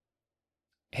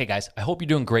Hey guys, I hope you're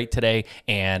doing great today,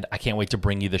 and I can't wait to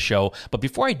bring you the show. But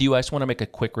before I do, I just want to make a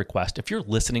quick request. If you're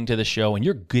listening to the show and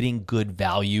you're getting good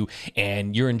value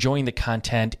and you're enjoying the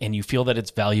content and you feel that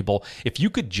it's valuable, if you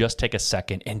could just take a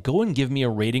second and go and give me a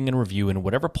rating and review in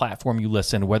whatever platform you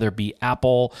listen, whether it be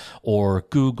Apple or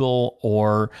Google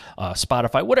or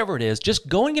Spotify, whatever it is, just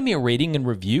go and give me a rating and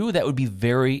review. That would be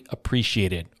very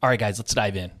appreciated. All right, guys, let's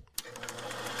dive in.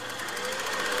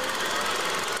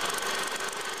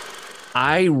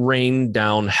 I rain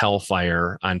down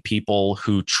hellfire on people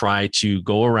who try to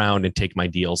go around and take my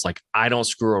deals. Like, I don't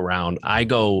screw around. I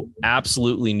go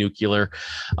absolutely nuclear.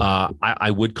 I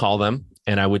would call them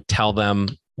and I would tell them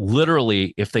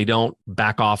literally, if they don't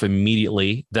back off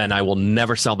immediately, then I will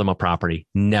never sell them a property.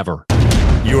 Never.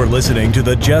 You're listening to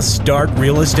the Just Start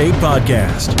Real Estate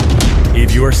Podcast.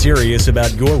 If you're serious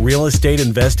about your real estate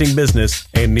investing business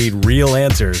and need real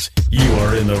answers, you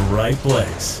are in the right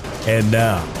place. And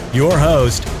now, your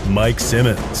host, Mike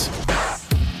Simmons.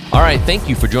 All right, thank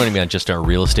you for joining me on Just Start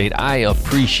Real Estate. I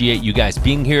appreciate you guys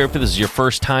being here. If this is your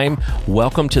first time,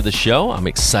 welcome to the show. I'm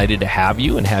excited to have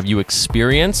you and have you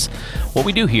experience what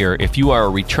we do here. If you are a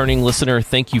returning listener,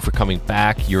 thank you for coming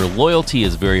back. Your loyalty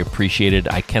is very appreciated.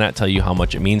 I cannot tell you how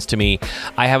much it means to me.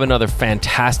 I have another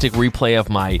fantastic replay of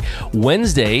my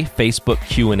Wednesday Facebook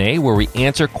Q&A where we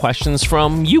answer questions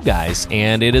from you guys,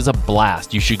 and it is a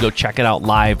blast. You should go check it out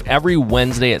live every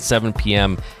Wednesday at 7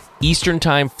 p.m. Eastern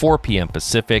Time, 4 p.m.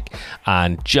 Pacific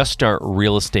on Just Start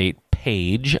Real Estate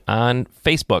page on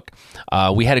Facebook.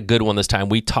 We had a good one this time.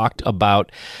 We talked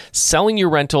about selling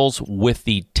your rentals with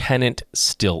the tenant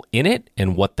still in it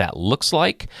and what that looks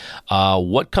like.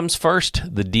 What comes first,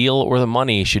 the deal or the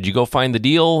money? Should you go find the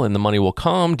deal and the money will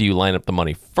come? Do you line up the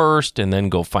money first and then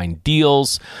go find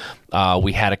deals?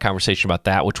 We had a conversation about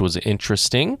that, which was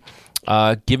interesting.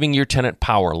 Giving your tenant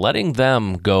power, letting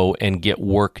them go and get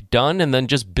work done and then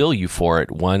just bill you for it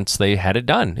once they had it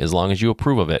done, as long as you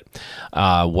approve of it.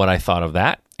 What I thought of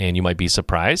that, and you might be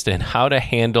surprised, and how to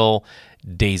handle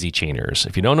daisy chainers.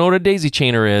 If you don't know what a daisy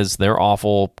chainer is, they're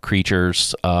awful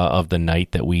creatures of the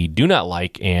night that we do not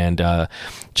like. And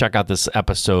check out this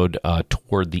episode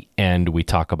toward the end. We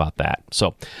talk about that.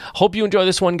 So hope you enjoy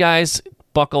this one, guys.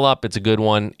 Buckle up. It's a good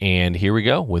one. And here we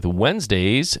go with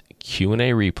Wednesday's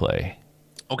Q&A replay.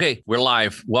 Okay, we're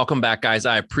live. Welcome back, guys.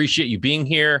 I appreciate you being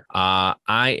here. I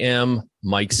am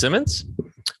Mike Simmons.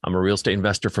 I'm a real estate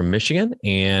investor from Michigan,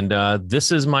 and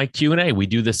this is my Q&A. We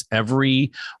do this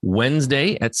every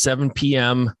Wednesday at 7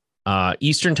 p.m.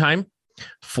 Eastern Time,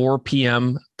 4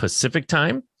 p.m. Pacific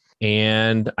Time.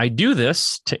 And I do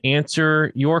this to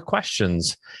answer your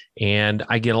questions. And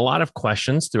I get a lot of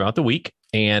questions throughout the week.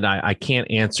 And I can't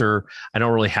answer, I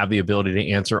don't really have the ability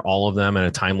to answer all of them in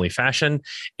a timely fashion.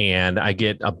 And I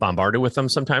get bombarded with them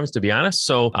sometimes, to be honest.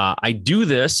 So I do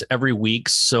this every week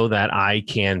so that I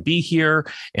can be here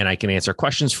and I can answer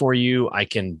questions for you. I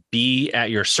can be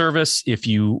at your service if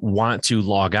you want to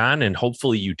log on, and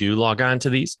hopefully you do log on to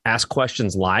these. Ask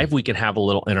questions live. We can have a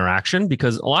little interaction,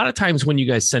 because a lot of times when you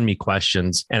guys send me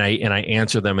questions and I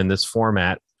answer them in this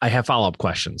format, I have follow-up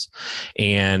questions.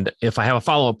 And if I have a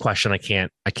follow-up question, I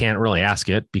can't really ask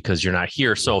it because you're not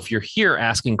here. So if you're here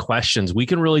asking questions, we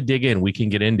can really dig in. We can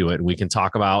get into it. We can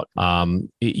talk about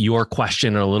your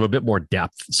question in a little bit more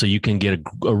depth so you can get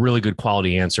a really good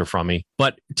quality answer from me.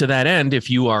 But to that end,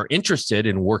 if you are interested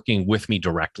in working with me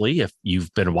directly, if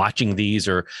you've been watching these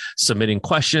or submitting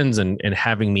questions and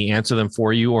having me answer them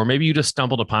for you, or maybe you just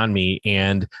stumbled upon me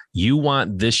and you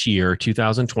want this year,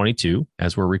 2022,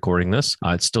 as we're recording this,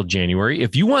 it's still January.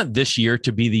 If you want this year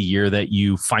to be the year that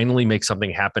you finally make something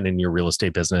happen in your real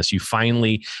estate business, you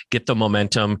finally get the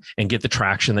momentum and get the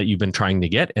traction that you've been trying to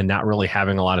get and not really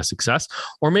having a lot of success,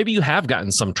 or maybe you have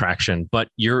gotten some traction, but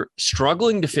you're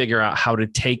struggling to figure out how to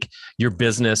take your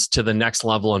business to the next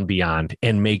level and beyond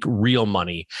and make real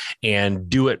money and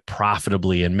do it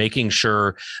profitably, and making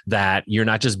sure that you're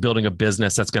not just building a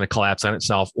business that's going to collapse on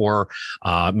itself, or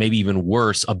maybe even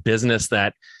worse, a business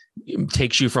that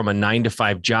takes you from a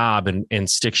 9-to-5 job and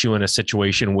sticks you in a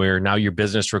situation where now your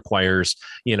business requires,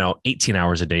 18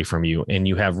 hours a day from you, and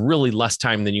you have really less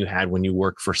time than you had when you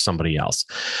work for somebody else.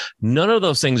 None of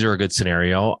those things are a good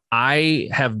scenario. I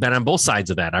have been on both sides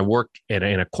of that. I worked in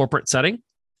a corporate setting,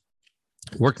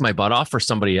 worked my butt off for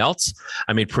somebody else.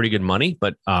 I made pretty good money,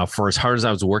 but for as hard as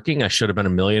I was working, I should have been a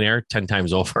millionaire 10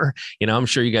 times over. I'm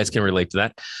sure you guys can relate to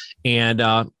that. And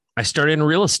I started in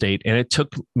real estate, and it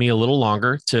took me a little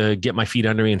longer to get my feet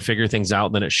under me and figure things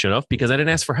out than it should have, because I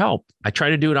didn't ask for help. I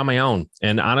tried to do it on my own.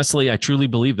 And honestly, I truly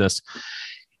believe this.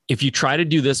 If you try to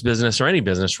do this business, or any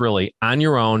business really, on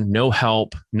your own, no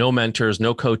help, no mentors,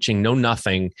 no coaching, no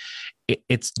nothing,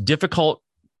 it's difficult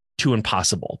to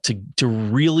impossible to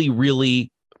really,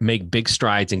 really make big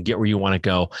strides and get where you want to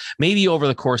go. Maybe over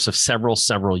the course of several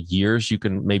years, you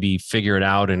can maybe figure it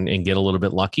out and get a little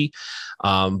bit lucky.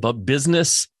 But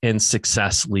business and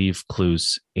success leave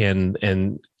clues,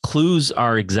 and clues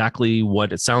are exactly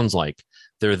what it sounds like.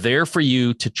 They're there for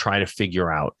you to try to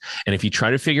figure out. And if you try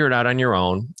to figure it out on your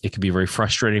own, it can be very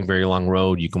frustrating, very long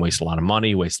road. You can waste a lot of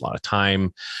money, waste a lot of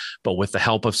time. But with the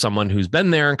help of someone who's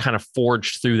been there and kind of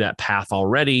forged through that path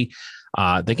already,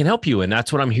 they can help you. And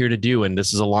that's what I'm here to do. And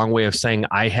this is a long way of saying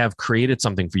I have created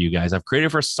something for you guys. I've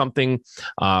created for something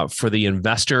for the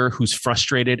investor who's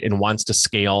frustrated and wants to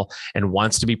scale and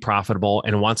wants to be profitable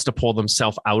and wants to pull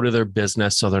themselves out of their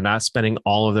business so they're not spending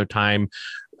all of their time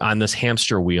on this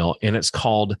hamster wheel. And it's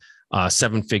called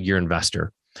Seven Figure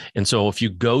Investor. And so if you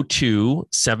go to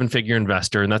Seven Figure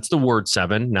Investor, and that's the word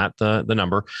seven, not the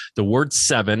number, the word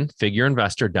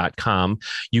sevenfigureinvestor.com,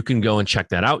 you can go and check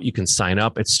that out. You can sign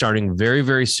up. It's starting very,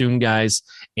 very soon, guys.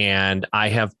 And I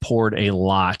have poured a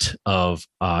lot of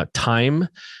time,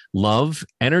 love,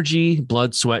 energy,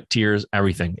 blood, sweat, tears,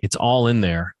 everything. It's all in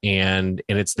there. And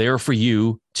it's there for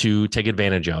you to take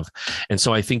advantage of. And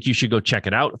so I think you should go check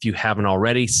it out. If you haven't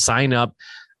already, sign up.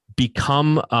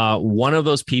 Become one of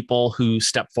those people who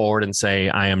step forward and say,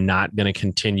 I am not going to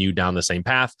continue down the same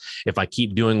path. If I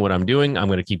keep doing what I'm doing, I'm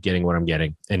going to keep getting what I'm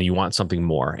getting. And you want something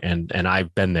more. And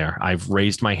I've been there. I've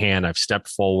raised my hand. I've stepped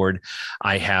forward.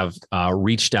 I have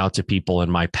reached out to people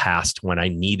in my past when I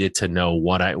needed to know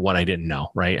what I didn't know,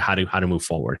 right? How to move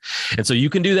forward. And so you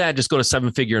can do that. Just go to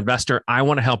Seven Figure Investor. I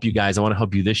want to help you guys. I want to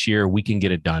help you this year. We can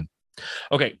get it done.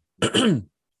 Okay.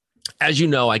 As you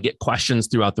know, I get questions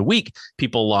throughout the week.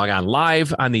 People log on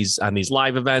live on these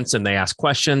live events and they ask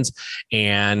questions.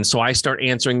 And so I start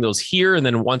answering those here. And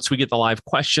then once we get the live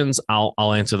questions,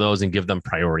 I'll answer those and give them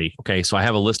priority. Okay. So I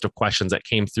have a list of questions that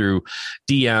came through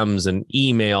DMs and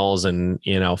emails and,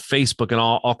 Facebook and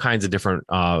all kinds of different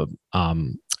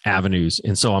avenues.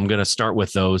 And so I'm going to start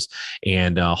with those.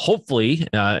 And hopefully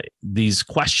these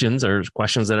questions are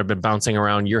questions that have been bouncing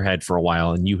around your head for a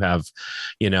while and you have,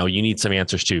 you need some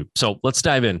answers too. So let's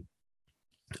dive in.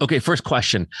 Okay. First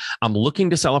question. I'm looking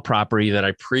to sell a property that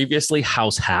I previously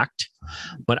house hacked,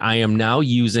 but I am now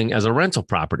using as a rental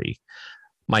property.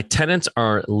 My tenants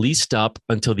are leased up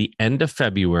until the end of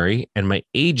February, and my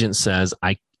agent says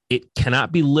it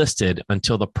cannot be listed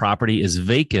until the property is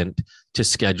vacant to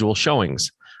schedule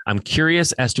showings. I'm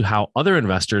curious as to how other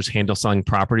investors handle selling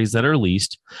properties that are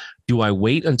leased. Do I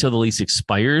wait until the lease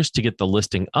expires to get the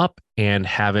listing up and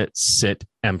have it sit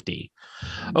empty?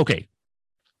 Okay.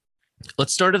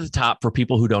 Let's start at the top for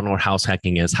people who don't know what house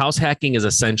hacking is. House hacking is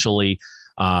essentially,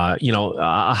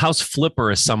 a house flipper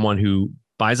is someone who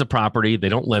buys a property, they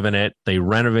don't live in it, they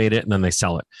renovate it, and then they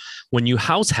sell it. When you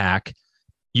house hack,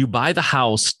 you buy the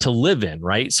house to live in,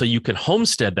 right? So you can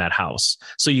homestead that house.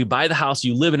 So you buy the house,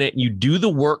 you live in it, and you do the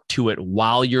work to it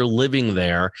while you're living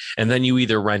there. And then you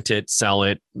either rent it, sell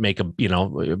it, you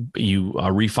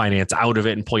refinance out of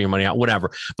it and pull your money out, whatever.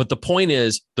 But the point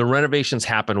is the renovations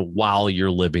happen while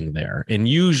you're living there. And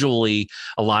usually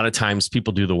a lot of times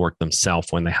people do the work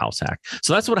themselves when they house hack.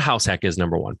 So that's what a house hack is,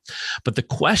 number one. But the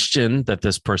question that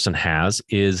this person has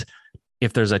is,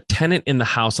 if there's a tenant in the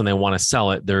house and they want to sell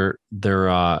it, their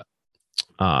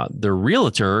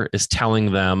realtor is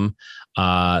telling them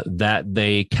that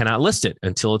they cannot list it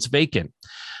until it's vacant.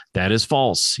 That is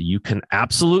false. You can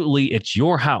absolutely, it's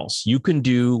your house. You can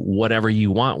do whatever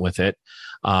you want with it.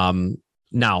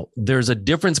 Now, there's a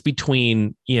difference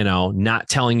between, not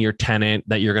telling your tenant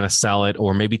that you're going to sell it,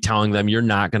 or maybe telling them you're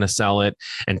not going to sell it,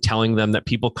 and telling them that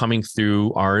people coming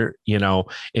through are,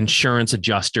 insurance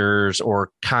adjusters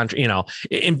or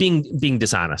and being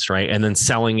dishonest, right? And then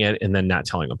selling it and then not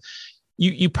telling them.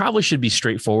 You probably should be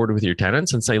straightforward with your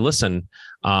tenants and say, listen,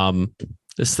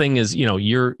 this thing is,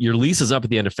 your lease is up at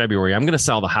the end of February. I'm going to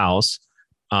sell the house.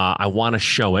 I want to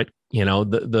show it.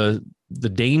 The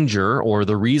danger or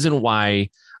the reason why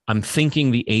I'm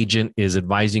thinking the agent is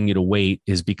advising you to wait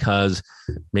is because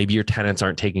maybe your tenants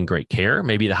aren't taking great care.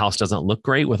 Maybe the house doesn't look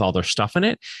great with all their stuff in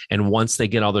it. And once they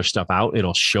get all their stuff out,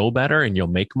 it'll show better and you'll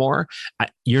make more.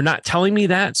 You're not telling me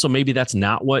that. So maybe that's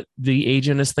not what the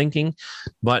agent is thinking,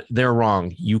 but they're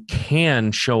wrong. You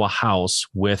can show a house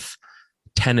with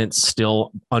tenants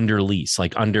still under lease,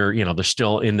 like under, they're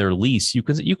still in their lease. You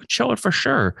can show it for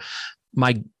sure.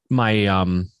 My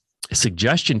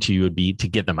suggestion to you would be to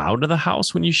get them out of the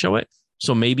house when you show it.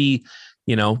 So maybe,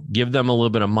 give them a little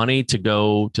bit of money to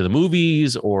go to the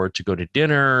movies or to go to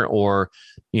dinner, or,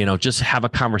 just have a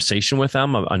conversation with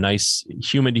them, a nice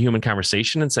human to human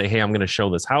conversation, and say, hey, I'm going to show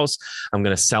this house. I'm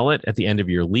going to sell it at the end of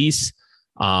your lease.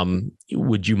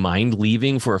 Would you mind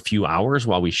leaving for a few hours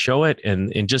while we show it,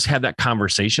 and just have that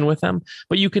conversation with them?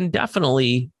 But you can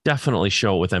definitely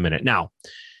show it with them in it. Now,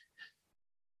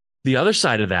 the other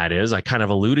side of that is, I kind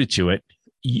of alluded to it.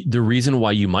 The reason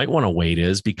why you might want to wait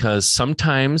is because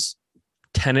sometimes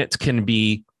tenants can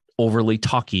be overly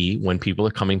talky when people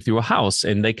are coming through a house,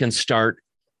 and they can start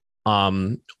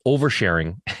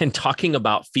oversharing and talking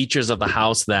about features of the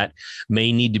house that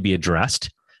may need to be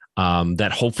addressed,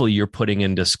 that hopefully you're putting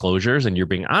in disclosures and you're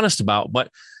being honest about.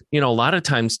 But, a lot of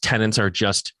times tenants are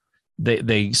just,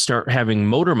 they start having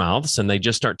motor mouths, and they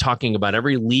just start talking about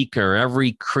every leak or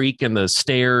every creak in the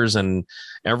stairs and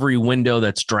every window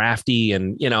that's drafty,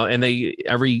 and, and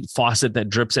every faucet that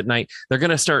drips at night. They're going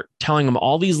to start telling them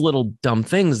all these little dumb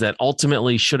things that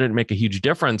ultimately shouldn't make a huge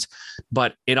difference,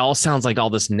 but it all sounds like all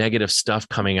this negative stuff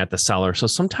coming at the seller. So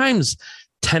sometimes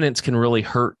tenants can really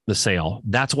hurt the sale.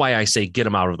 That's why I say get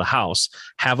them out of the house,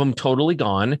 have them totally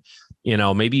gone.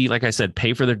 Maybe, like I said,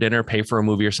 pay for their dinner, pay for a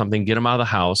movie or something, get them out of the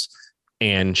house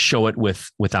and show it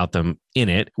without them in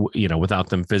it, without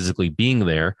them physically being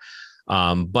there.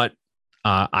 But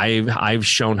I've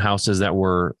shown houses that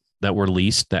were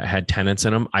leased that had tenants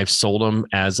in them. I've sold them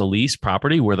as a lease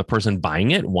property where the person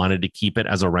buying it wanted to keep it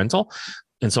as a rental.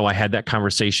 And so I had that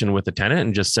conversation with the tenant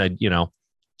and just said,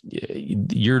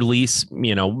 your lease,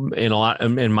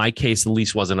 in my case, the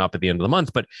lease wasn't up at the end of the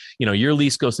month, but your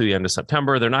lease goes to the end of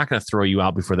September. They're not going to throw you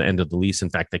out before the end of the lease.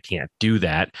 In fact, they can't do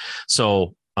that.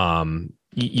 So,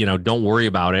 don't worry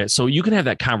about it. So you can have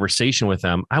that conversation with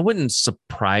them. I wouldn't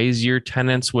surprise your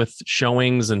tenants with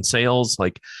showings and sales.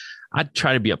 Like, I'd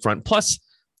try to be upfront. Plus,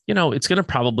 it's going to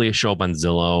probably show up on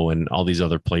Zillow and all these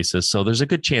other places. So there's a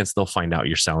good chance they'll find out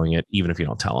you're selling it, even if you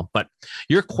don't tell them. But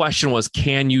your question was,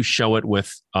 can you show it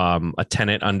with a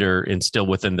tenant under and still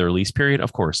within their lease period?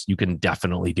 Of course, you can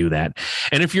definitely do that.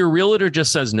 And if your realtor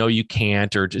just says, no, you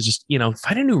can't, or just,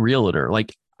 find a new realtor.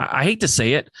 Like, I hate to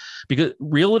say it, because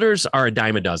realtors are a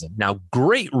dime a dozen. Now,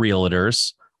 great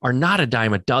realtors are not a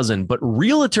dime a dozen, but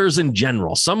realtors in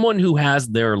general, someone who has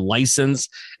their license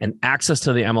and access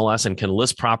to the MLS and can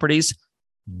list properties,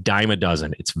 dime a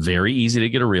dozen. It's very easy to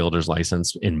get a realtor's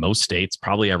license in most states,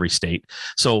 probably every state.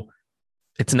 So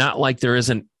it's not like there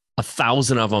isn't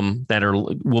 1,000 of them that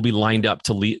will be lined up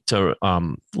to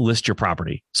list your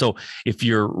property. So if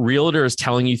your realtor is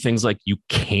telling you things like you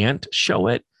can't show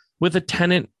it with a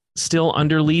tenant still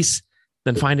under lease,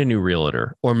 then find a new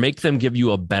realtor, or make them give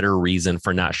you a better reason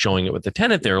for not showing it with the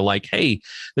tenant. They're like, hey,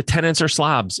 the tenants are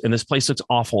slobs and this place looks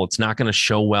awful. It's not going to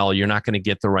show well. You're not going to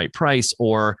get the right price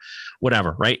or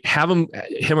whatever, right? Have him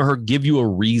or her give you a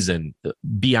reason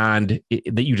beyond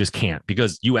that you just can't,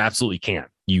 because you absolutely can.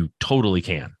 You totally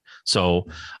can. So,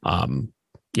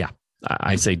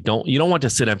 I say you don't want to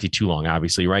sit empty too long,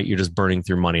 obviously, right? You're just burning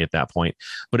through money at that point.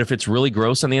 But if it's really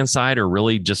gross on the inside or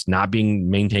really just not being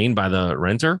maintained by the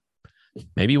renter,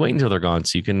 maybe wait until they're gone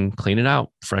so you can clean it out,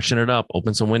 freshen it up,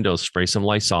 open some windows, spray some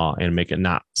Lysol, and make it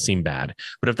not seem bad.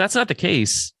 But if that's not the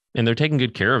case and they're taking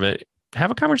good care of it,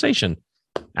 have a conversation.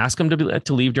 Ask them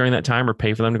to leave during that time or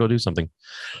pay for them to go do something.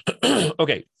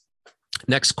 Okay.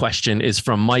 Next question is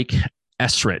from Mike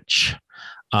Esrich.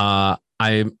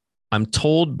 I'm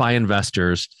told by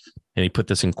investors, and he put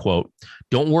this in quote,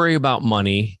 don't worry about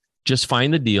money, just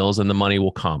find the deals and the money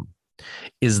will come.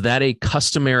 Is that a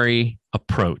customary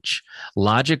approach?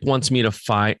 Logic wants me to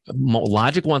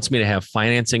have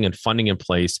financing and funding in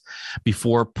place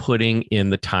before putting in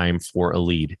the time for a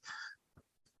lead.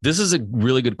 This is a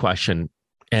really good question.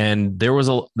 And there was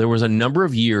a number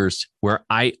of years where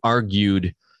I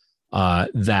argued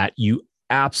that you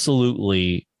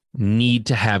absolutely need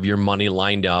to have your money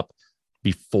lined up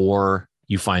before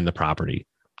you find the property.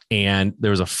 And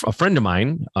there was a friend of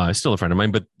mine, still a friend of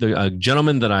mine, but a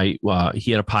gentleman that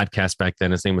he had a podcast back then.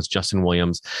 His name was Justin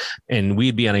Williams, and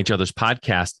we'd be on each other's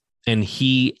podcast. And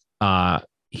he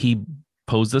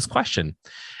posed this question,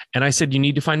 and I said, "You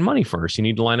need to find money first. You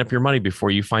need to line up your money before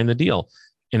you find the deal."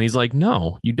 And he's like,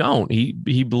 "No, you don't."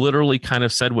 He literally kind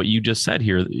of said what you just said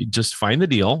here. Just find the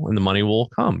deal, and the money will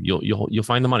come. You'll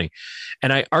find the money.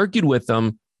 And I argued with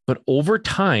him. But over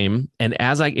time, and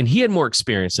he had more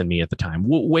experience than me at the time,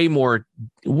 way more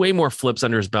flips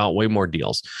under his belt, way more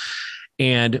deals.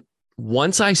 And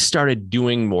once I started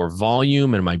doing more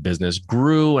volume and my business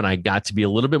grew and I got to be a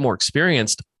little bit more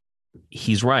experienced,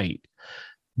 he's right.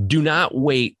 Do not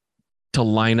wait to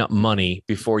line up money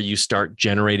before you start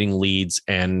generating leads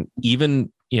and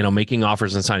even, making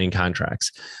offers and signing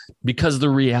contracts. Because the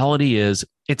reality is,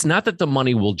 it's not that the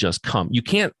money will just come. You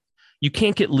can't You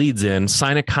can't get leads in,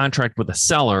 sign a contract with a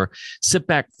seller, sit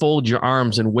back, fold your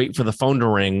arms, and wait for the phone to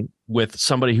ring with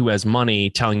somebody who has money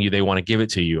telling you they want to give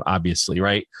it to you, obviously,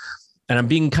 right? And I'm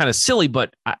being kind of silly,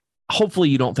 but hopefully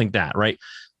you don't think that, right?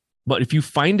 But if you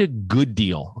find a good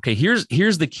deal, okay, here's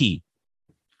the key.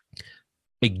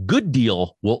 A good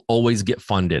deal will always get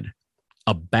funded.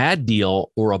 A bad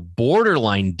deal or a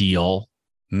borderline deal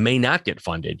may not get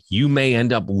funded. You may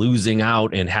end up losing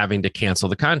out and having to cancel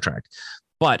the contract,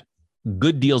 but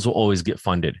good deals will always get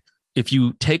funded. If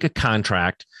you take a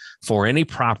contract for any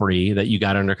property that you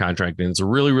got under contract and it's a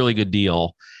really, really good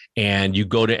deal, and you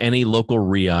go to any local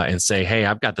RIA and say, hey,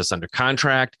 I've got this under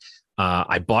contract.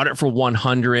 I bought it for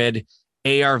 100.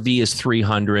 ARV is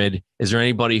 300. Is there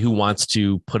anybody who wants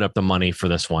to put up the money for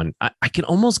this one? I can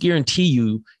almost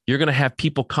guarantee you're going to have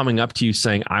people coming up to you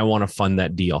saying, I want to fund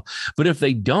that deal. But if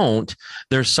they don't,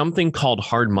 there's something called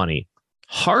hard money.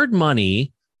 Hard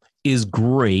money is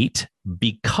great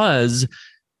because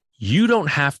you don't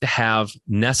have to have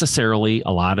necessarily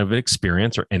a lot of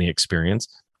experience or any experience.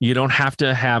 You don't have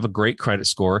to have a great credit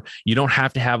score. You don't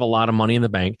have to have a lot of money in the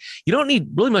bank. You don't need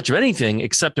really much of anything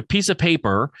except a piece of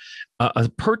paper, a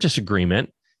purchase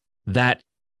agreement that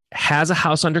has a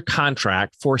house under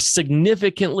contract for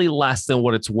significantly less than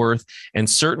what it's worth, and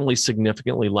certainly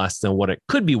significantly less than what it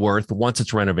could be worth once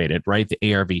it's renovated, right?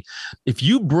 The ARV. If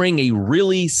you bring a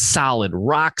really solid,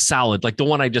 rock solid, like the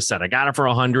one I just said, I got it for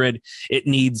 100. It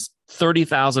needs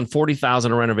 30,000,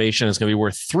 40,000 of renovation. It's going to be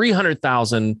worth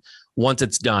 300,000 once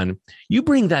it's done. You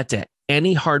bring that to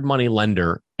any hard money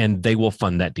lender and they will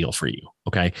fund that deal for you.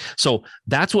 Okay. So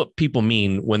that's what people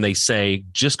mean when they say,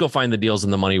 just go find the deals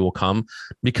and the money will come,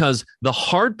 because the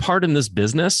hard part in this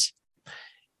business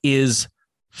is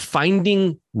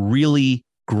finding really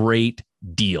great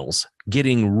deals,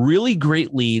 getting really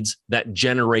great leads that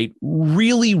generate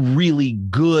really, really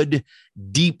good,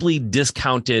 deeply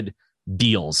discounted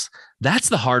deals. That's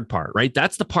the hard part, right?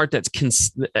 That's the part that's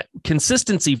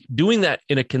consistency. Doing that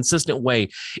in a consistent way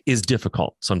is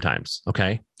difficult sometimes.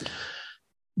 Okay.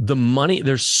 The money,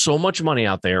 there's so much money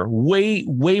out there, way,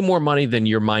 way more money than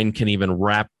your mind can even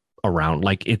wrap around.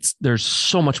 Like there's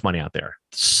so much money out there.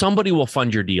 Somebody will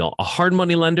fund your deal. A hard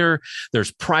money lender.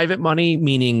 There's private money,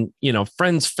 meaning,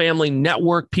 friends, family,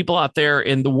 network, people out there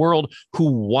in the world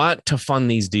who want to fund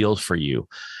these deals for you.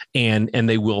 And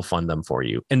they will fund them for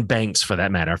you. And banks, for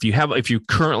that matter. If you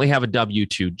currently have a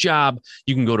W-2 job,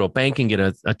 you can go to a bank and get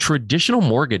a traditional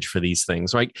mortgage for these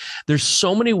things, right? There's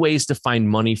so many ways to find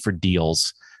money for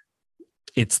deals.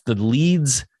 It's the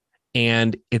leads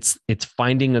and it's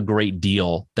finding a great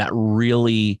deal that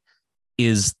really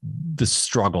is the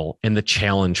struggle and the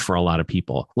challenge for a lot of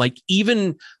people. Like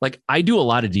I do a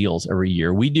lot of deals every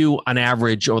year. We do on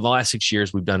average, over the last 6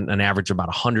 years, we've done an average of about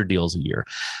 100 deals a year.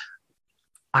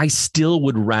 I still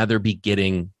would rather be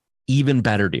getting even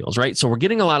better deals, right? So we're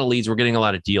getting a lot of leads, we're getting a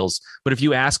lot of deals. But if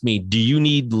you ask me, do you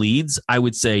need leads? I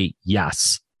would say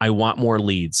yes. I want more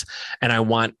leads, and I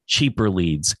want cheaper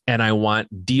leads, and I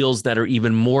want deals that are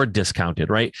even more discounted,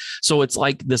 right? So it's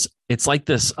like this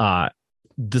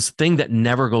thing that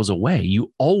never goes away.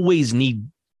 You always need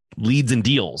leads and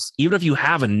deals. Even if you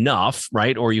have enough,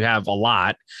 right? Or you have a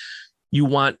lot, you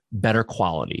want better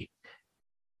quality.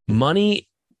 Money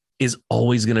is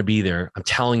always going to be there. I'm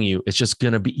telling you, it's just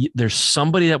going to be, there's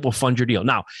somebody that will fund your deal.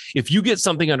 Now, if you get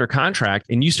something under contract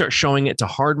and you start showing it to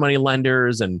hard money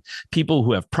lenders and people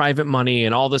who have private money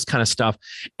and all this kind of stuff,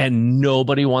 and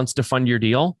nobody wants to fund your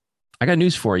deal, I got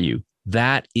news for you.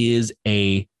 That is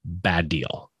a bad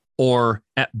deal. Or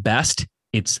at best,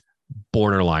 it's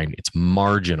borderline, it's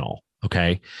marginal.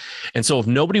 Okay. And so if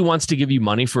nobody wants to give you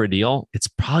money for a deal, it's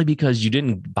probably because you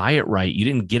didn't buy it right. You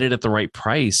didn't get it at the right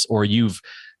price, or you've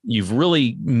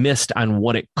really missed on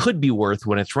what it could be worth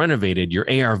when it's renovated. Your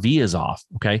ARV is off.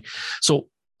 Okay. So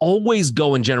always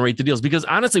go and generate the deals, because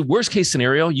honestly, worst case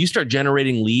scenario, you start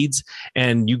generating leads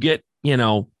and you get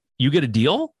a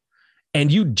deal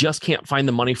and you just can't find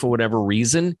the money for whatever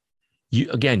reason.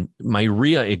 Again, my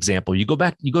RIA example, you go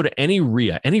to any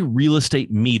RIA, any real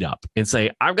estate meetup and say,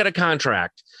 I've got a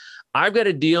contract. I've got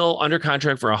a deal under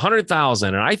contract for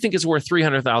 100,000 and I think it's worth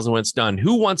 300,000 when it's done.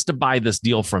 Who wants to buy this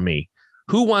deal from me?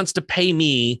 Who wants to pay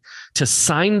me to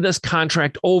sign this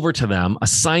contract over to them,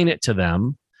 assign it to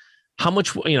them? How much,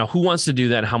 who wants to do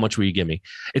that? How much will you give me?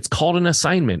 It's called an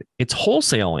assignment. It's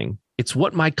wholesaling. It's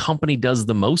what my company does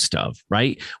the most of,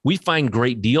 right? We find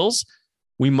great deals.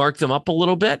 We mark them up a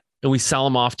little bit and we sell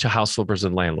them off to house flippers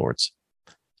and landlords,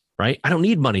 right? I don't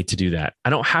need money to do that. I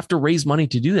don't have to raise money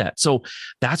to do that. So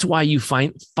that's why you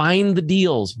find the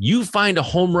deals. You find a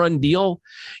home run deal.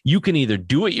 You can either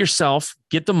do it yourself,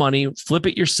 get the money, flip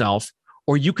it yourself,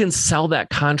 or you can sell that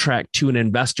contract to an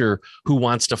investor who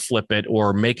wants to flip it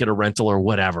or make it a rental or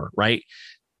whatever, right?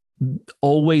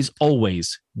 Always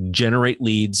generate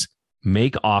leads,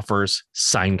 make offers,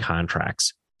 sign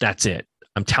contracts. That's it.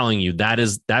 I'm telling you,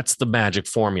 that's the magic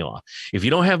formula. If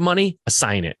you don't have money,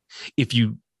 assign it. If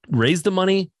you raise the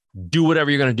money, do whatever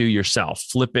you're going to do yourself.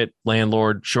 Flip it,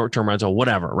 landlord, short-term rental,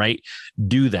 whatever, right?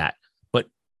 Do that. But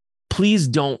please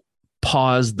don't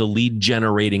pause the lead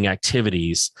generating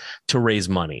activities to raise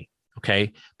money,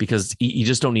 okay? Because you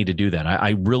just don't need to do that.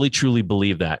 I really, truly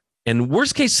believe that. And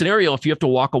worst case scenario, if you have to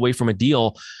walk away from a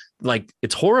deal, like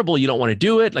it's horrible, you don't want to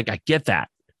do it. Like I get that.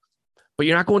 But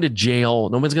you're not going to jail.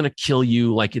 No one's going to kill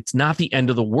you. Like it's not the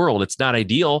end of the world. It's not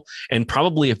ideal. And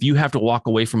probably if you have to walk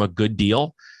away from a good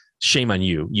deal, shame on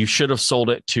you. You should have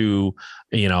sold it to,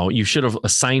 you should have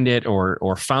assigned it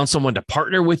or found someone to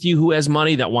partner with you who has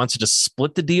money that wants to just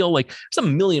split the deal. Like there's a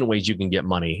million ways you can get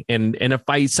money. And if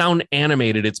I sound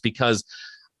animated, it's because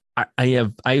I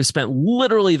have spent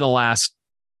literally the last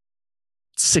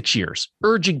 6 years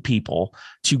urging people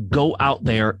to go out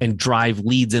there and drive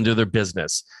leads into their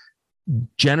business.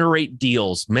 Generate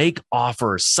deals, make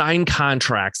offers, sign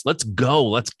contracts. Let's go.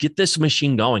 Let's get this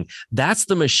machine going. That's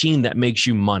the machine that makes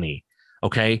you money.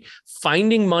 Okay.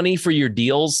 Finding money for your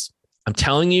deals, I'm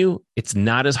telling you, it's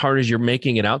not as hard as you're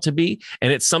making it out to be.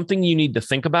 And it's something you need to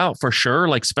think about for sure.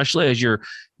 Like, especially as your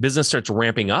business starts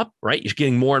ramping up, right? You're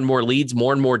getting more and more leads,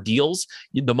 more and more deals.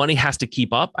 The money has to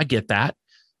keep up. I get that.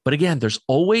 But again, there's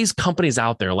always companies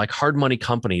out there like hard money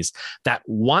companies that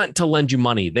want to lend you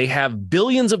money. They have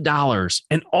billions of dollars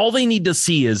and all they need to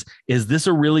see is this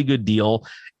a really good deal?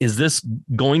 Is this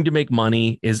going to make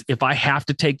money? Is if I have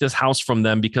to take this house from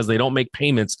them because they don't make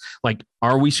payments, like,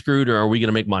 are we screwed or are we going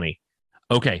to make money?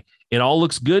 Okay. It all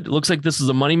looks good. It looks like this is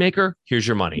a moneymaker. Here's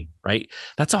your money, right?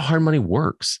 That's how hard money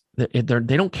works. They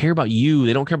don't care about you.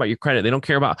 They don't care about your credit. They don't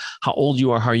care about how old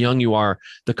you are, how young you are,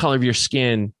 the color of your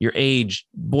skin, your age,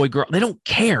 boy, girl. They don't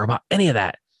care about any of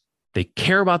that. They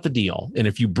care about the deal. And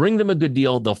if you bring them a good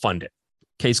deal, they'll fund it.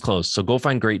 Case closed. So go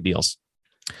find great deals.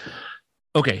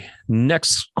 Okay.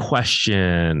 Next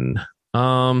question.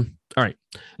 All right.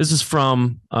 This is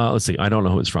from, let's see. I don't know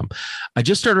who it's from. I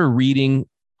just started reading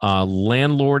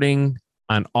Landlording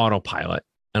on Autopilot.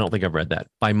 I don't think I've read that,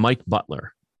 by Mike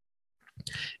Butler.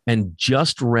 And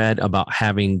just read about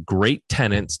having great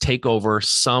tenants take over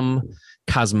some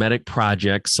cosmetic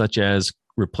projects, such as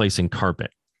replacing carpet.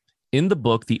 In the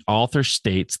book, the author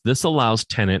states this allows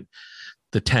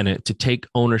the tenant to take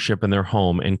ownership in their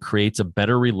home and creates a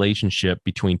better relationship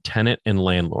between tenant and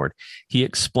landlord. He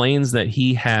explains that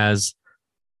he has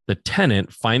the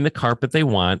tenant find the carpet they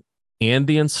want and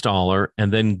the installer,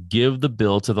 and then give the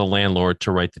bill to the landlord to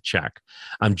write the check.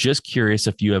 I'm just curious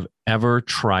if you have ever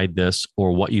tried this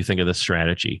or what you think of this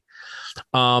strategy.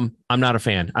 I'm not a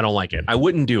fan. I don't like it. I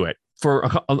wouldn't do it for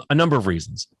a number of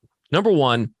reasons. Number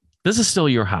one, this is still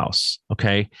your house.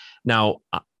 Okay. Now,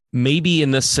 maybe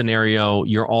in this scenario,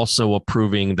 you're also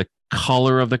approving the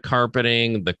color of the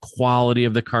carpeting, the quality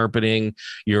of the carpeting.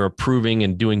 You're approving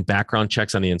and doing background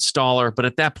checks on the installer. But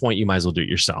at that point, you might as well do it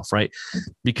yourself, right?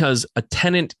 Because a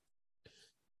tenant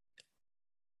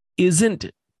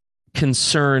isn't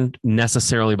concerned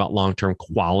necessarily about long-term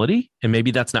quality. And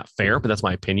maybe that's not fair, but that's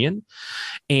my opinion.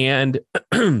 And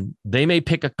they may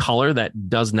pick a color that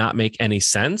does not make any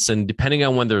sense. And depending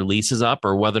on when their lease is up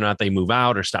or whether or not they move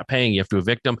out or stop paying, you have to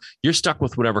evict them. You're stuck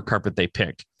with whatever carpet they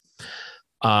picked.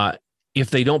 If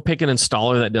they don't pick an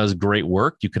installer that does great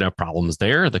work, you could have problems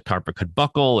there. The carpet could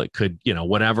buckle. It could,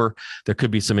 whatever. There could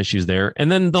be some issues there.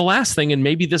 And then the last thing, and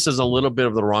maybe this is a little bit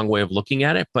of the wrong way of looking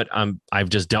at it, but I've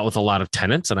just dealt with a lot of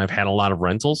tenants and I've had a lot of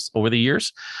rentals over the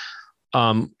years.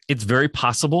 It's very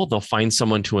possible they'll find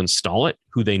someone to install it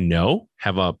who they know,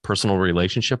 have a personal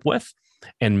relationship with.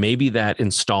 And maybe that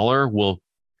installer will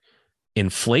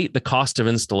inflate the cost of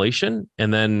installation.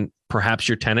 And then perhaps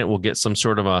your tenant will get some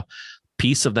sort of a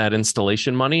piece of that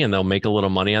installation money and they'll make a little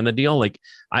money on the deal. Like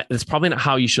it's probably not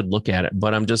how you should look at it,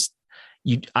 but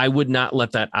I would not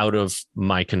let that out of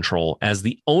my control. As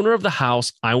the owner of the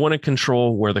house, I want to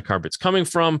control where the carpet's coming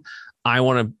from. I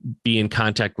want to be in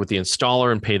contact with the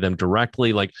installer and pay them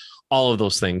directly, like all of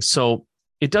those things. So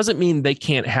it doesn't mean they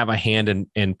can't have a hand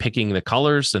in picking the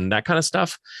colors and that kind of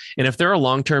stuff. And if they're a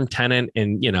long-term tenant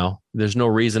and, there's no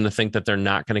reason to think that they're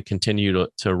not going to continue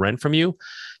to rent from you.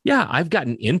 Yeah, I've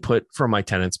gotten input from my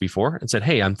tenants before and said,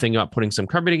 hey, I'm thinking about putting some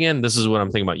carpeting in. This is what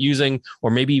I'm thinking about using, or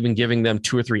maybe even giving them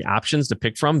 2 or 3 options to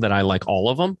pick from that I like all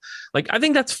of them. Like, I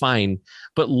think that's fine.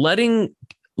 But letting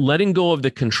go of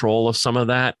the control of some of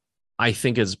that, I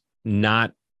think is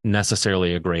not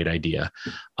necessarily a great idea.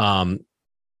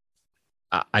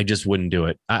 I just wouldn't do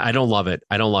it. I don't love it.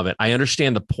 I don't love it. I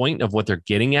understand the point of what they're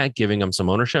getting at, giving them some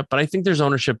ownership, but I think there's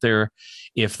ownership there.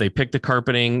 If they pick the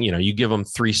carpeting, you give them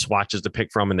 3 swatches to pick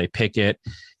from and they pick it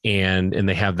and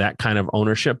they have that kind of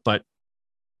ownership. But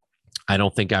I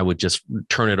don't think I would just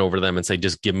turn it over to them and say,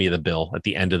 just give me the bill at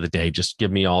the end of the day. Just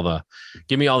give me all the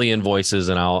invoices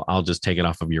and I'll just take it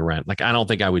off of your rent. Like, I don't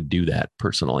think I would do that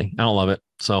personally. I don't love it.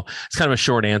 So it's kind of a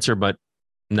short answer, but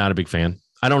not a big fan.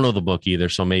 I don't know the book either.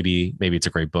 So maybe it's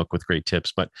a great book with great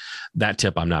tips, but that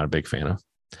tip I'm not a big fan of.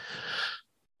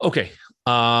 Okay.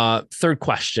 Third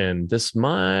question. This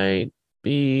might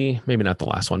be maybe not the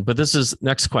last one, but this is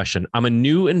next question. I'm a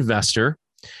new investor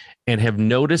and have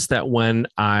noticed that when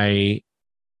I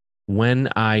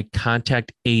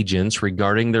contact agents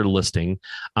regarding their listing,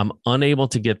 I'm unable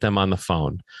to get them on the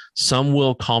phone. Some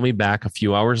will call me back a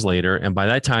few hours later, and by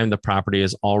that time, the property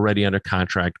is already under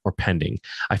contract or pending.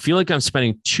 I feel like I'm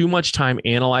spending too much time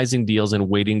analyzing deals and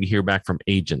waiting to hear back from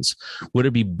agents. Would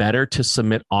it be better to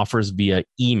submit offers via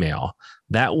email?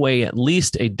 That way, at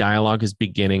least a dialogue is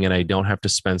beginning and I don't have to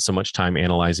spend so much time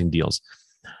analyzing deals.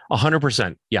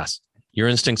 100%. Yes, your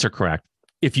instincts are correct.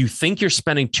 If you think you're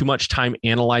spending too much time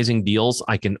analyzing deals,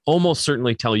 I can almost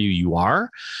certainly tell you are.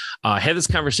 I had this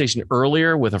conversation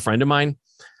earlier with a friend of mine.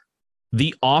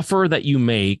 The offer that you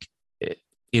make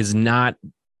is not,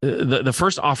 the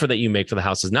first offer that you make for the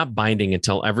house is not binding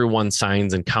until everyone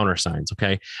signs and countersigns,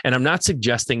 okay? And I'm not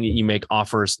suggesting that you make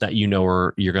offers that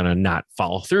or you're going to not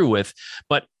follow through with,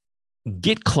 but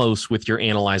get close with your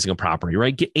analyzing a property,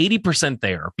 right? Get 80%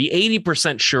 there. Be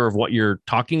 80% sure of what you're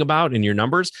talking about in your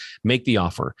numbers. Make the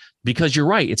offer, because you're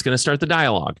right. It's going to start the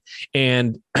dialogue.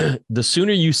 And the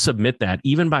sooner you submit that,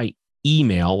 even by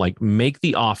email, like make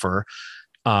the offer,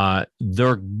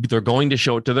 they're going to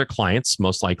show it to their clients.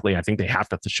 Most likely. I think they have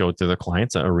to show it to their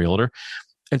clients, a realtor.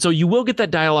 And so you will get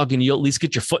that dialogue and you'll at least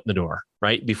get your foot in the door,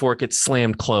 right? Before it gets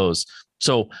slammed closed.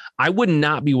 So I would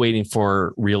not be waiting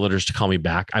for realtors to call me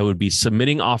back. I would be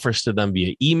submitting offers to them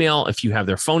via email. If you have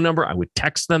their phone number, I would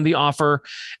text them the offer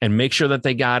and make sure that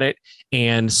they got it,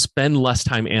 and spend less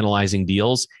time analyzing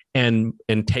deals and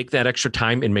take that extra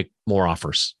time and make more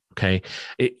offers. Okay.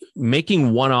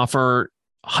 Making one offer,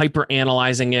 hyper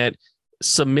analyzing it,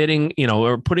 submitting,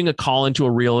 or putting a call into a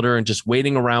realtor and just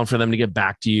waiting around for them to get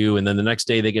back to you. And then the next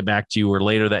day they get back to you, or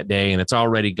later that day, and it's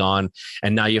already gone.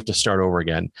 And now you have to start over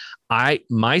again.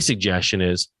 My suggestion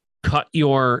is cut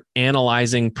your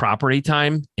analyzing property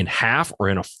time in half or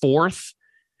in a fourth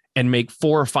and make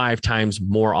 4 or 5 times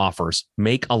more offers.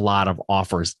 Make a lot of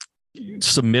offers,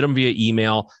 submit them via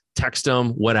email, text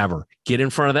them, whatever. Get in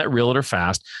front of that realtor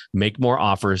fast, make more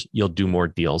offers. You'll do more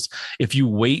deals. If you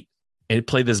wait and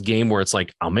play this game where it's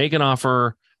like, I'll make an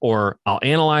offer or I'll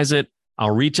analyze it,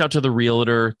 I'll reach out to the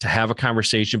realtor to have a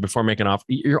conversation before making an offer,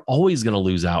 you're always going to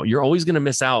lose out. You're always going to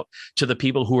miss out to the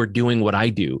people who are doing what I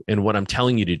do and what I'm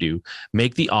telling you to do.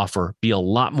 Make the offer, be a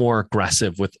lot more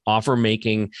aggressive with offer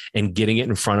making and getting it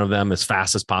in front of them as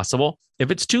fast as possible.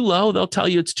 If it's too low, they'll tell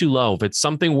you it's too low. If it's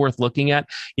something worth looking at,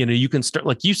 you can start,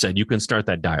 like you said, you can start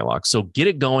that dialogue. So get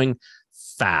it going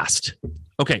fast.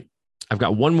 Okay. I've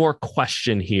got one more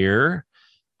question here.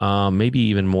 Maybe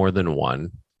even more than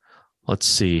one. Let's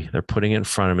see. They're putting it in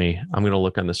front of me. I'm going to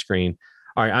look on the screen.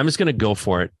 All right. I'm just going to go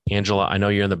for it. Angela, I know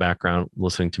you're in the background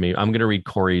listening to me. I'm going to read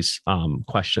Corey's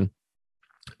question.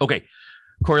 Okay.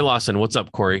 Corey Lawson. What's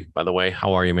up, Corey? By the way,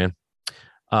 how are you, man?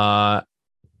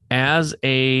 As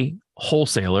a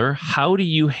wholesaler, how do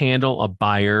you handle a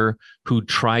buyer who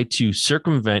try to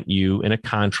circumvent you in a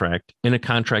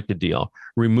contracted deal?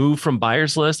 Remove from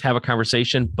buyer's list, have a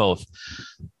conversation, both.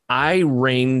 I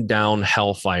rain down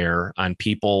hellfire on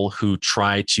people who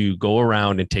try to go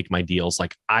around and take my deals.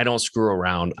 Like, I don't screw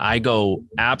around. I go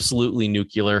absolutely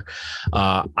nuclear.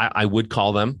 I would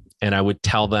call them and I would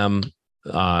tell them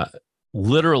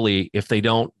literally, if they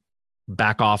don't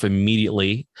back off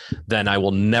immediately, then I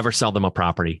will never sell them a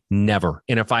property. Never.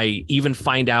 And if I even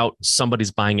find out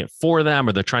somebody's buying it for them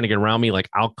or they're trying to get around me, like,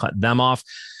 I'll cut them off.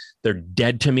 They're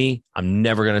dead to me. I'm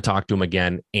never going to talk to them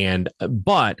again.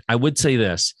 But I would say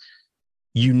this,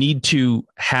 you need to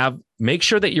make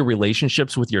sure that your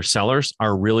relationships with your sellers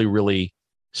are really, really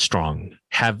strong.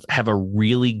 Have a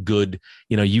really good,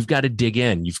 you've got to dig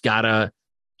in. You've got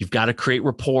to create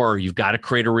rapport. You've got to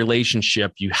create a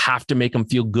relationship. You have to make them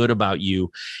feel good about you.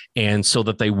 And so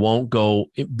that they won't go,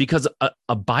 because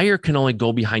a buyer can only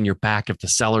go behind your back if the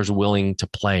seller's willing to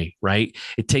play, right?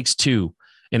 It takes two.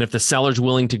 And if the seller's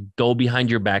willing to go behind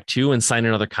your back too and sign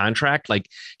another contract, like,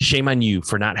 shame on you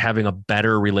for not having a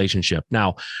better relationship.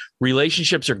 Now,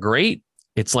 relationships are great.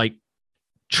 It's like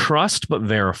trust, but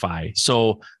verify.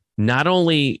 So not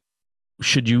only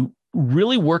should you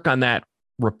really work on that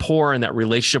rapport and that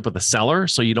relationship with the seller,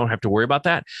 so you don't have to worry about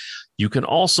that. You can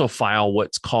also file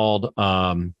what's called,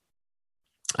 I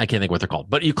can't think what they're called,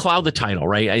 but you cloud the title,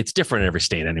 right? It's different in every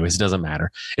state anyways. It doesn't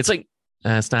matter. It's like,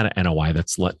 it's not an NOI.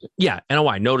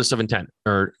 NOI, notice of intent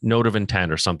or note of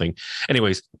intent or something.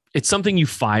 Anyways, it's something you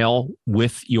file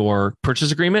with your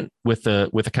purchase agreement with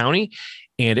the county,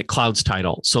 and it clouds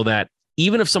title so that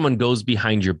even if someone goes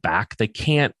behind your back, they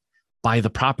can't buy the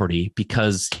property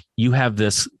because you have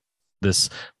this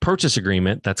purchase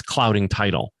agreement that's clouding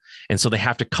title. And so they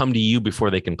have to come to you before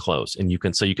they can close, and you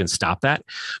can stop that.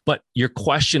 But your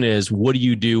question is, what do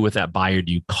you do with that buyer?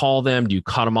 Do you call them? Do you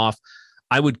cut them off?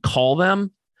 I would call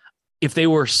them. If they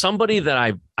were somebody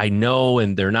that I know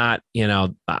and they're not,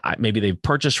 maybe they've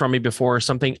purchased from me before or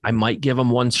something, I might give them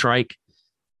one strike,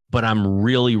 but I'm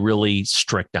really, really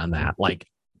strict on that. Like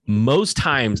most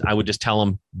times I would just tell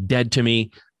them dead to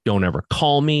me. Don't ever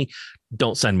call me.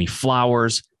 Don't send me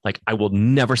flowers. Like I will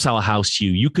never sell a house to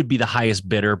you. You could be the highest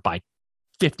bidder by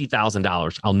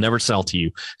 $50,000. I'll never sell to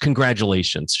you.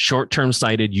 Congratulations. Short-term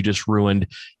sighted. You just ruined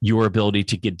your ability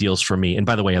to get deals from me. And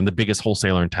by the way, I'm the biggest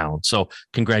wholesaler in town. So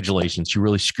congratulations. You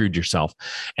really screwed yourself.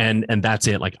 And that's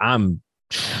it. Like I'm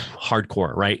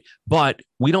hardcore, right? But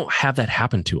we don't have that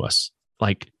happen to us.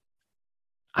 Like,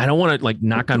 I don't want to like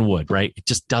knock on wood, right? It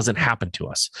just doesn't happen to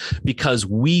us because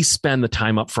we spend the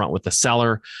time up front with the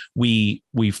seller. We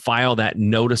file that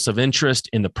notice of interest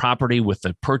in the property with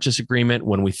the purchase agreement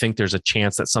when we think there's a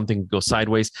chance that something could go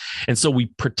sideways. And so we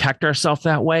protect ourselves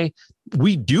that way.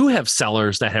 We do have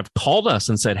sellers that have called us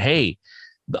and said, hey,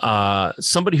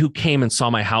 somebody who came and saw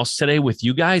my house today with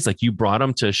you guys, like you brought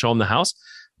them to show them the house.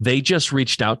 They just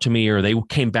reached out to me, or they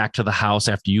came back to the house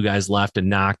after you guys left and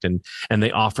knocked, and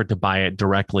they offered to buy it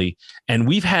directly. And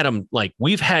we've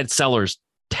had sellers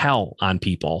tell on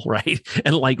people, right?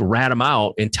 And like rat them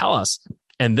out and tell us.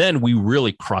 And then we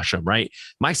really crush them, right?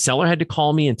 My seller had to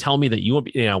call me and tell me that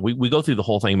we go through the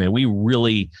whole thing, man. We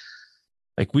really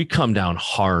we come down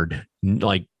hard,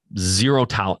 like zero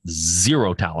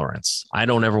tolerance. I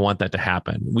don't ever want that to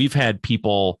happen. We've had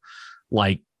people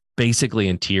like basically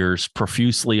in tears,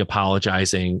 profusely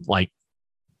apologizing, like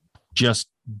just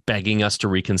begging us to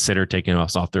reconsider taking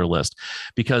us off their list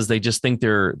because they just think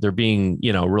they're being,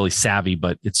 really savvy,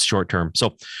 but it's short term.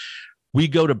 So we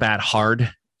go to bat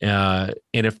hard. And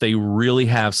if they really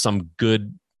have some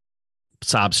good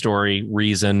sob story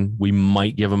reason, we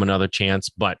might give them another chance,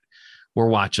 but we're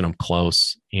watching them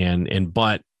close.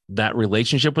 But that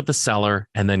relationship with the seller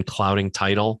and then clouding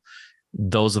title,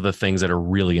 those are the things that are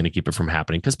really going to keep it from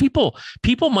happening. Because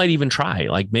people might even try,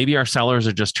 like maybe our sellers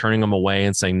are just turning them away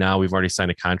and saying, no, we've already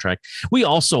signed a contract. We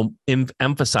also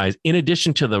emphasize, in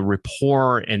addition to the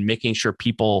rapport and making sure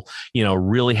people,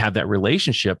 really have that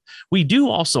relationship, we do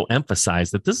also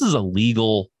emphasize that this is a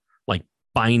legal, like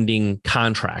binding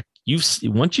contract.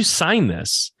 Once you sign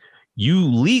this, you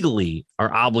legally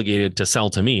are obligated to sell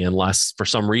to me unless for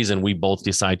some reason we both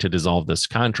decide to dissolve this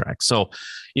contract. So,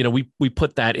 we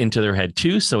put that into their head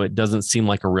too. So it doesn't seem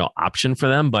like a real option for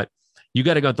them, but you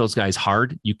got to go at those guys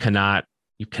hard. You cannot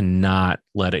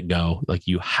let it go. Like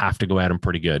you have to go at them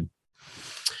pretty good.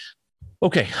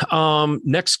 Okay.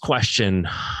 Next question,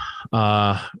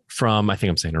 from, I think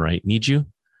I'm saying it right. Niju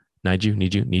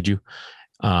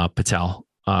Patel.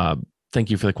 Thank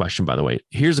you for the question, by the way.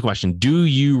 Here's the question. Do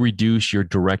you reduce your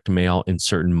direct mail in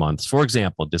certain months? For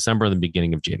example, December and the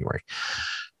beginning of January.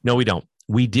 No, we don't.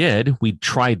 We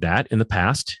tried that in the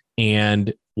past.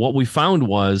 And what we found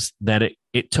was that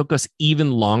it took us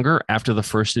even longer after the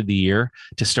first of the year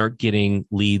to start getting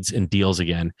leads and deals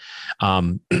again.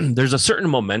 There's a certain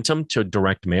momentum to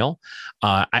direct mail.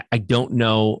 I don't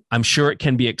know. I'm sure it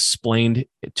can be explained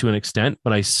to an extent,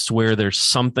 but I swear there's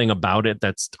something about it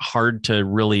that's hard to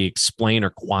really explain or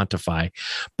quantify.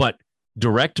 But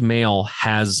direct mail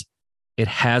has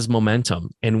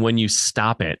momentum. And when you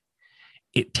stop it,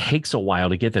 it takes a while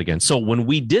to get that again. So when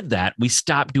we did that, we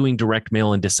stopped doing direct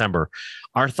mail in December.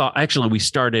 We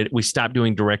stopped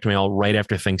doing direct mail right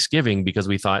after Thanksgiving because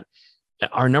we thought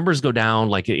our numbers go down.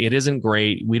 Like it isn't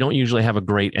great. We don't usually have a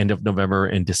great end of November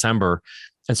and December.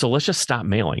 And so let's just stop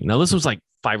mailing. Now, this was like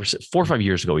 4 or 5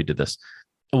 years ago we did this.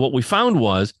 And what we found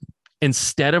was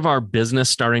instead of our business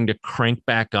starting to crank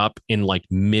back up in like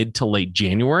mid to late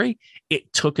January,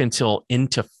 it took until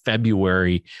into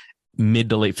February, mid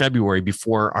to late February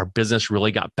before our business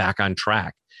really got back on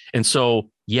track. And so,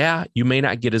 yeah, you may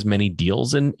not get as many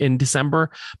deals in December,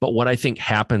 but what I think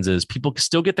happens is people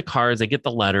still get the cards, they get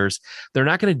the letters. They're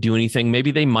not going to do anything.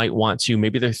 Maybe they might want to,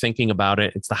 maybe they're thinking about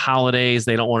it. It's the holidays.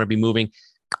 They don't want to be moving.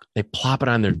 They plop it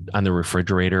on their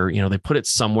refrigerator. They put it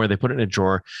somewhere, they put it in a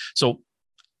drawer. So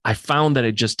I found that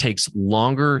it just takes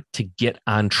longer to get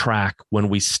on track when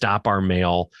we stop our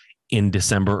mail in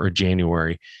December or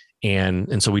January.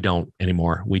 And so we don't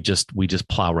anymore. We just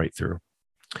plow right through.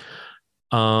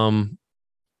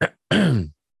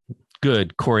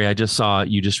 Good. Corey, I just saw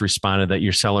you just responded that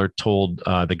your seller told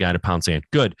the guy to pound sand.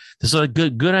 Good. This is a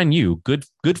good on you. Good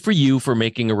for you for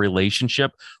making a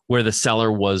relationship where the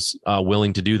seller was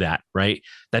willing to do that, right?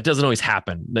 That doesn't always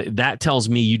happen. That tells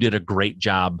me you did a great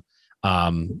job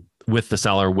with the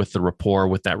seller, with the rapport,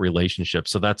 with that relationship.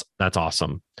 So that's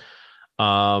awesome.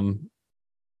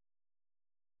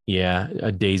 Yeah,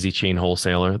 a daisy chain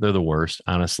wholesaler. They're the worst.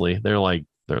 Honestly, they're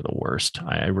the worst.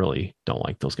 I really don't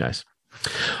like those guys.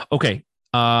 Okay.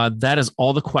 That is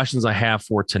all the questions I have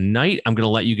for tonight. I'm going to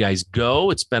let you guys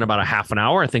go. It's been about a half an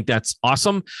hour. I think that's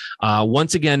awesome.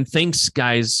 Once again, thanks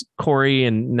guys, Corey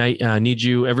and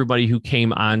Niju, everybody who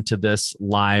came on to this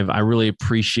live. I really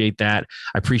appreciate that.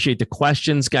 I appreciate the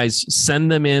questions, guys.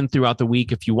 Send them in throughout the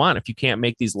week if you want. If you can't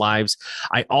make these lives,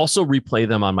 I also replay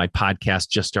them on my podcast,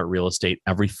 Just Start Real Estate,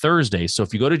 every Thursday. So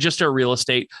if you go to Just Start Real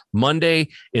Estate, Monday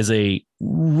is a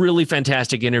really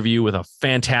fantastic interview with a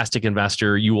fantastic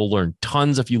investor. You will learn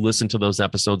tons if you listen to those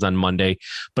episodes on Monday.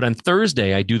 But on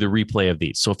Thursday, I do the replay of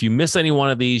these. So if you miss any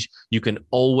one of these, you can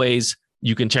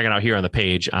check it out here on the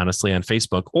page, honestly, on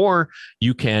Facebook, or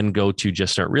you can go to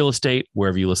Just Start Real Estate,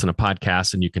 wherever you listen to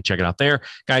podcasts, and you can check it out there.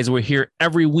 Guys, we're here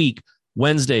every week,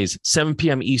 Wednesdays, 7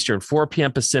 p.m. Eastern, 4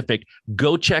 p.m. Pacific.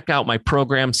 Go check out my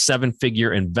program,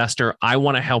 7-Figure Investor. I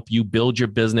want to help you build your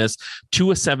business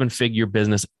to a 7-figure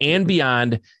business and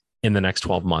beyond in the next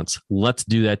 12 months. Let's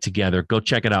do that together. Go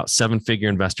check it out,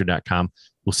 7figureinvestor.com.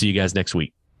 We'll see you guys next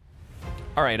week.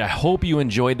 All right, I hope you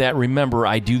enjoyed that. Remember,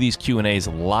 I do these Q&As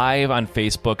live on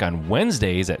Facebook on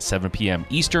Wednesdays at 7 p.m.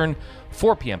 Eastern,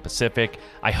 4 p.m. Pacific.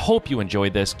 I hope you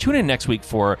enjoyed this. Tune in next week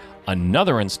for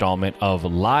another installment of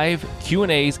live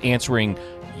Q&As answering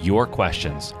your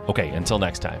questions. Okay, until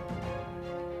next time.